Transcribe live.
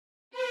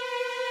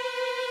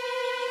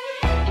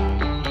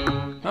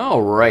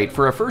Alright,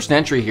 for our first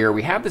entry here,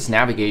 we have this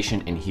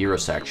navigation and hero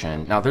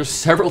section. Now there's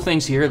several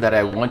things here that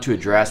I want to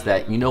address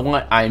that, you know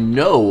what, I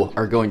know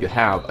are going to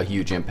have a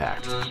huge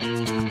impact.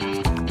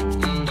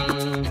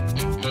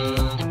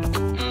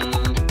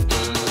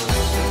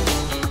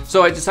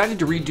 So I decided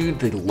to redo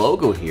the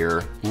logo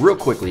here real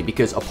quickly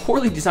because a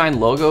poorly designed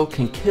logo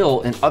can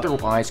kill an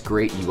otherwise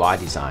great UI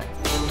design.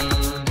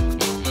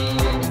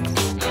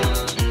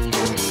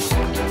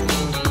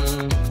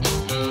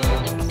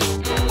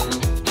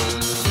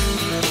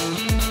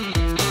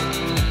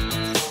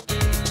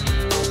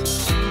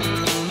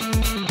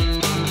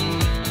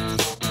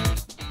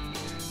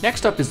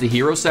 Next up is the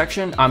hero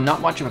section. I'm not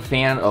much of a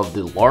fan of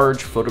the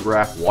large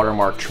photograph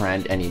watermark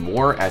trend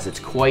anymore as it's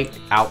quite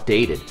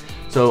outdated.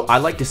 So I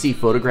like to see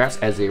photographs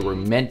as they were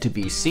meant to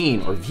be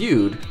seen or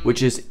viewed,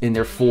 which is in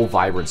their full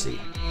vibrancy.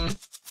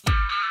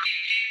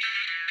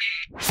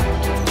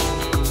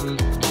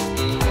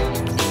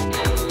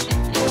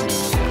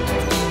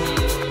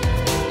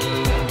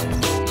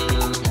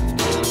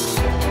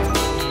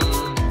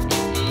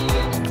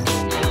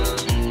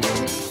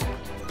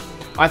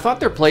 I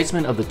thought their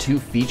placement of the two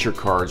feature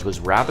cards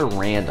was rather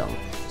random,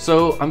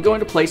 so I'm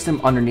going to place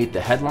them underneath the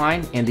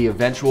headline and the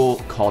eventual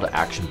call to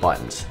action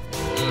buttons.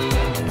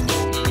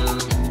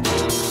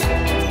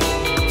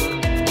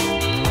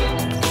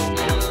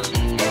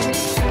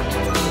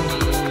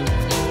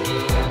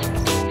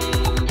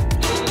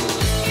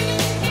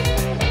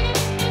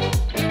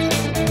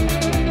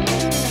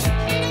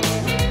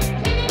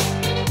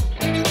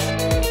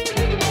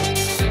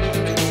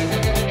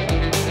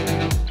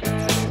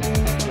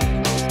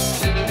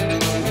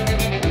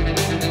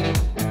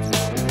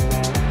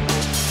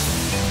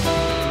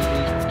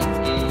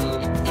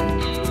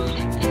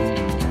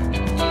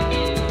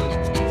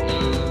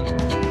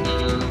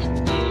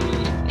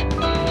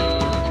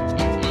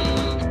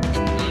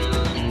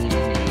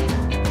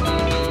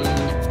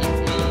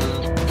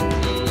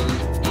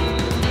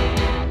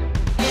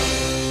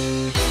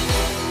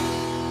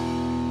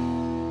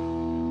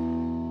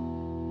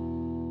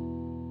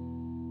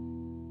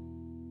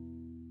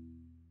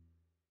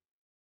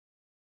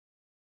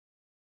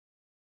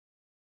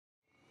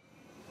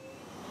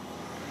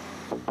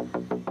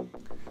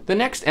 The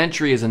next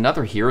entry is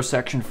another hero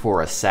section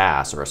for a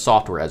SaaS, or a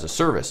software as a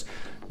service.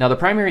 Now the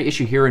primary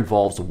issue here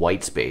involves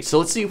white space, so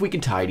let's see if we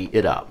can tidy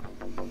it up.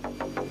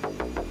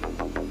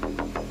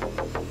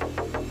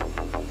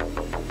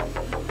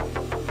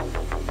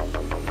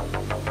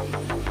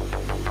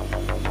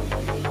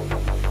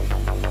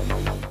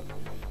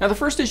 Now the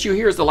first issue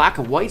here is the lack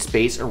of white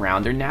space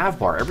around their nav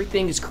bar.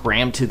 Everything is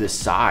crammed to the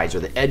sides or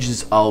the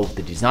edges of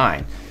the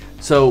design.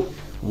 So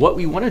what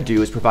we want to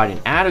do is provide an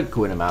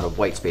adequate amount of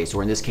white space,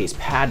 or in this case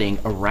padding,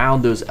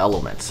 around those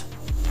elements.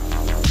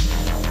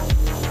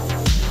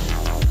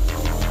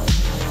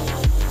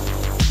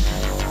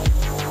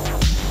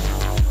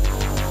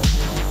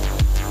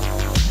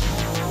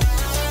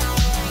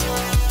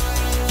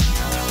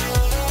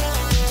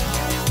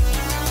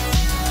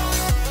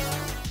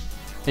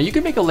 Now you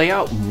can make a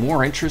layout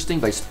more interesting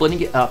by splitting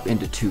it up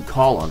into two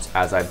columns,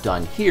 as I've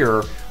done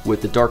here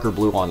with the darker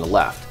blue on the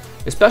left,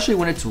 especially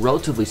when it's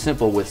relatively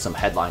simple with some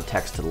headline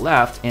text to the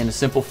left and a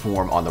simple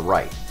form on the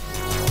right.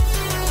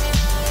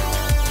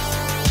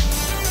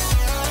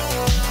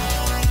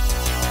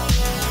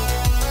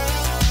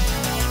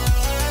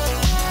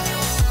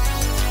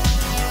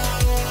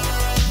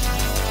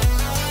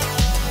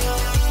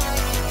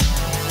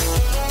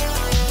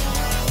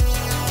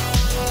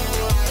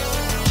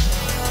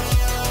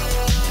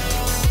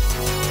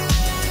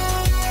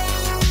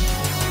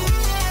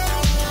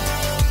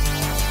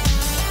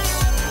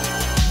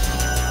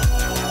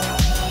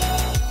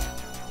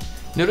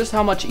 Notice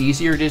how much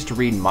easier it is to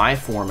read my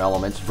form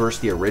elements versus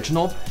the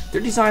original.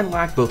 Their design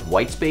lacked both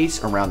white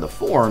space around the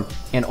form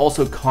and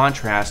also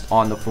contrast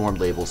on the form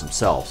labels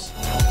themselves.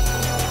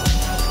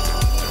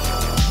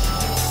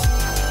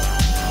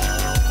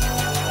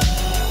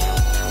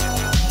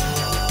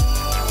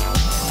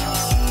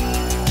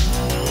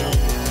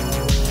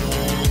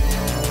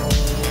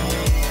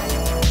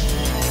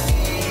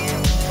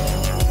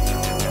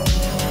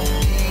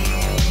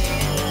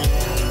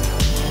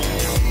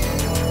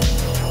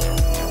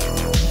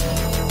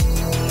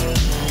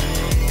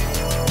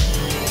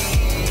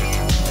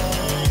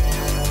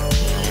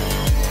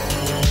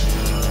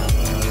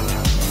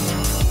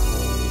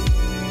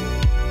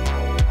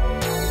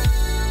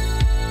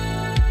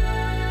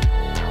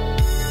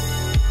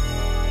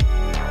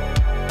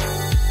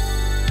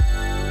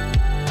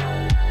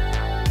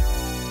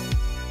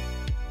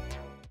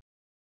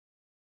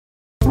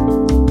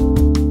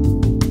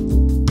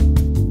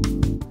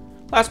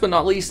 Last but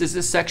not least is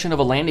this section of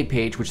a landing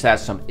page which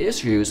has some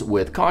issues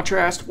with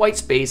contrast, white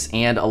space,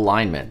 and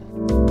alignment.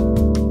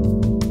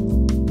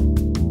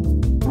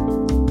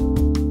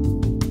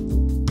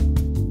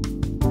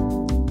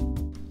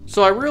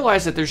 So I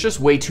realized that there's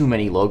just way too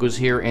many logos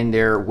here and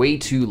they're way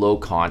too low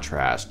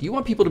contrast. You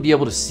want people to be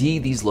able to see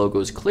these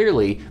logos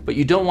clearly, but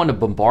you don't want to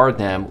bombard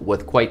them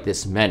with quite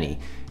this many.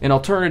 An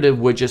alternative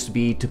would just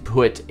be to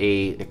put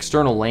an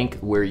external link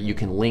where you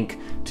can link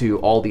to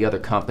all the other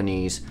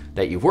companies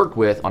that you've worked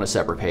with on a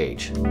separate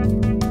page.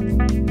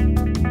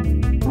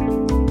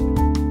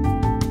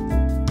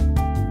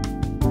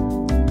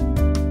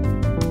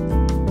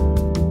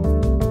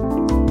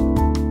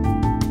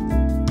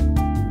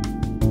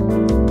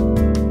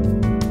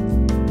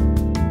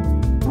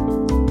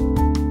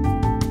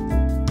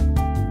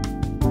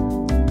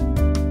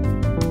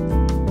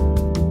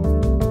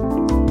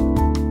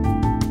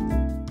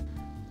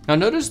 Now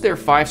notice there are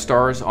 5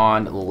 stars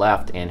on the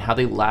left and how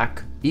they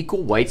lack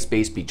equal white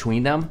space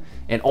between them,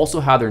 and also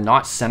how they're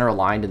not center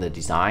aligned in the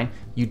design.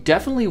 You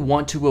definitely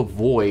want to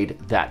avoid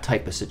that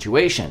type of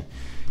situation.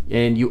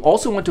 And you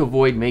also want to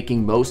avoid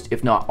making most,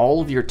 if not all,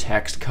 of your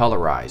text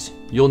colorized.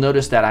 You'll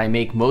notice that I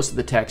make most of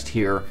the text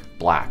here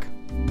black.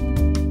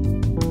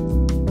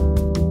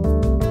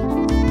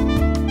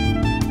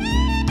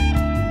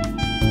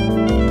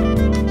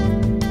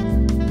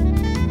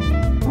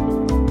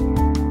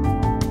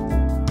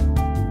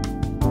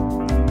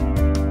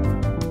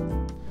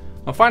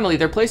 Finally,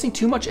 they're placing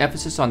too much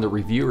emphasis on the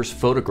reviewer's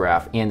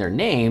photograph and their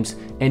names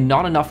and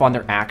not enough on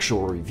their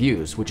actual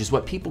reviews, which is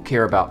what people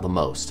care about the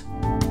most.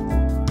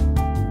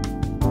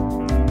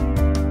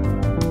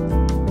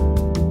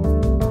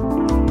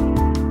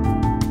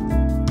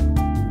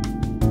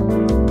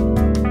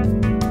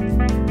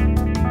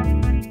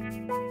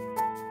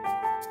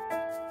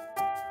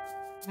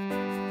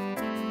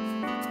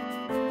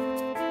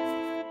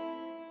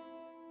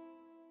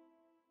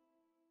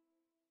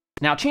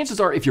 Now, chances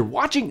are, if you're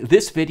watching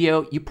this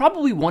video, you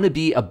probably want to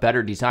be a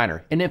better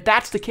designer. And if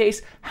that's the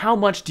case, how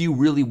much do you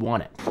really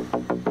want it?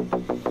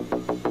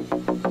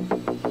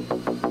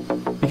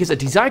 Because at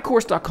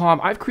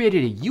DesignCourse.com, I've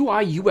created a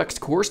UI UX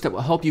course that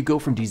will help you go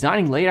from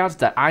designing layouts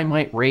that I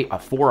might rate a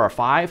 4 or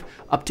 5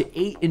 up to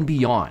 8 and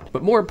beyond.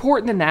 But more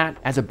important than that,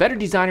 as a better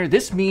designer,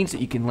 this means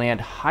that you can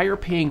land higher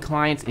paying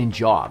clients and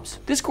jobs.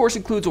 This course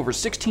includes over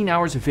 16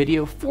 hours of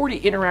video, 40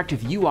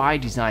 interactive UI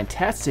design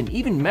tests, and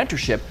even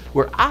mentorship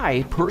where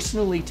I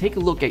personally take a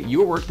look at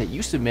your work that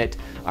you submit,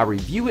 I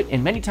review it,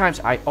 and many times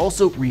I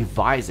also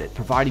revise it,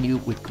 providing you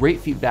with great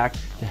feedback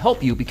to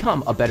help you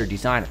become a better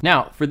designer.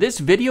 Now, for this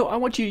video, I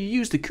want you to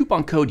use the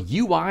coupon code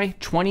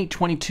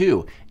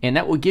UI2022, and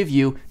that will give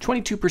you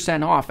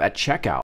 22% off at checkout.